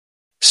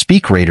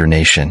Speak Raider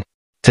Nation.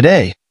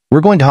 Today, we're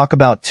going to talk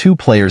about two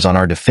players on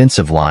our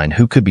defensive line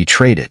who could be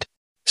traded.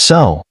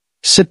 So,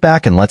 sit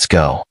back and let's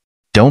go.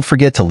 Don't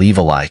forget to leave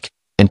a like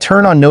and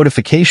turn on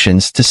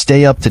notifications to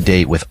stay up to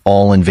date with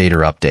all Invader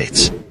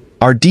updates.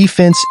 Our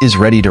defense is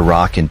ready to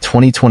rock in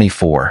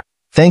 2024,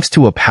 thanks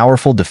to a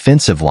powerful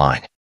defensive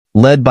line.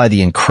 Led by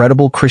the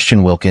incredible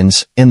Christian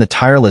Wilkins and the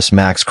tireless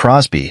Max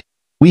Crosby,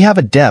 we have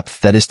a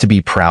depth that is to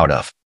be proud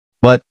of.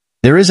 But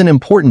there is an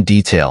important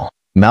detail.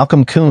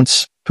 Malcolm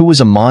Kuntz, who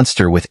was a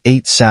monster with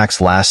 8 sacks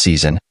last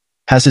season,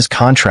 has his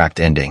contract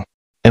ending.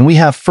 And we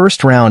have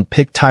first-round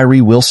pick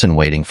Tyree Wilson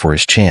waiting for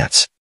his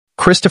chance.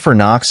 Christopher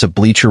Knox of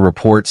Bleacher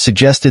Report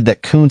suggested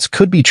that Kuntz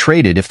could be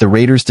traded if the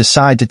Raiders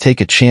decide to take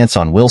a chance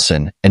on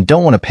Wilson and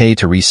don't want to pay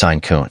to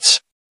re-sign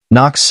Kuntz.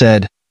 Knox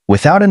said,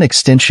 "Without an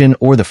extension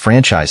or the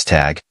franchise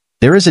tag,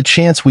 there is a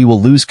chance we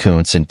will lose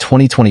Kuntz in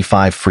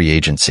 2025 free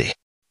agency.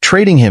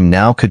 Trading him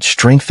now could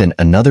strengthen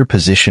another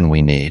position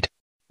we need."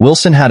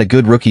 Wilson had a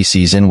good rookie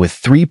season with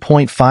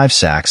 3.5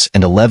 sacks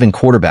and 11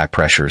 quarterback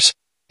pressures,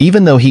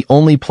 even though he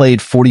only played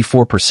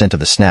 44% of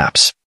the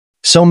snaps.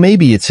 So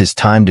maybe it's his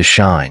time to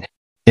shine.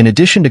 In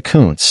addition to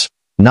Kuntz,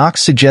 Knox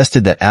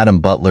suggested that Adam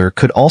Butler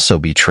could also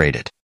be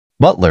traded.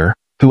 Butler,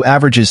 who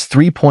averages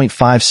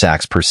 3.5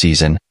 sacks per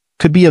season,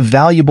 could be a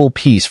valuable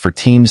piece for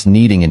teams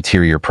needing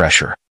interior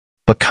pressure.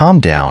 But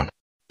calm down.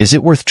 Is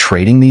it worth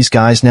trading these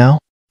guys now?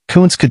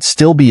 Kuntz could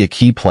still be a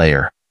key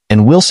player,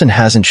 and Wilson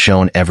hasn't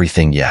shown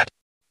everything yet.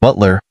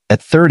 Butler,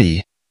 at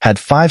 30, had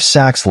 5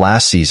 sacks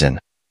last season,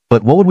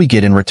 but what would we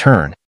get in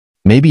return?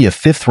 Maybe a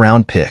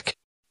 5th-round pick.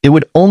 It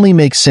would only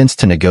make sense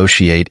to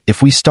negotiate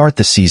if we start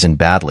the season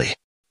badly.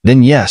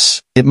 Then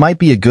yes, it might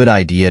be a good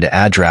idea to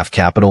add draft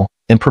capital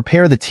and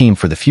prepare the team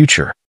for the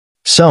future.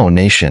 So,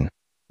 Nation,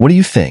 what do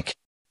you think?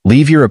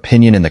 Leave your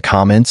opinion in the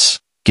comments,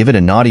 give it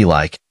a naughty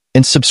like,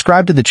 and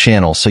subscribe to the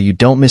channel so you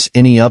don't miss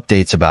any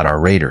updates about our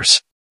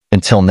Raiders.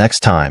 Until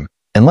next time,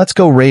 and let's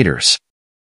go Raiders!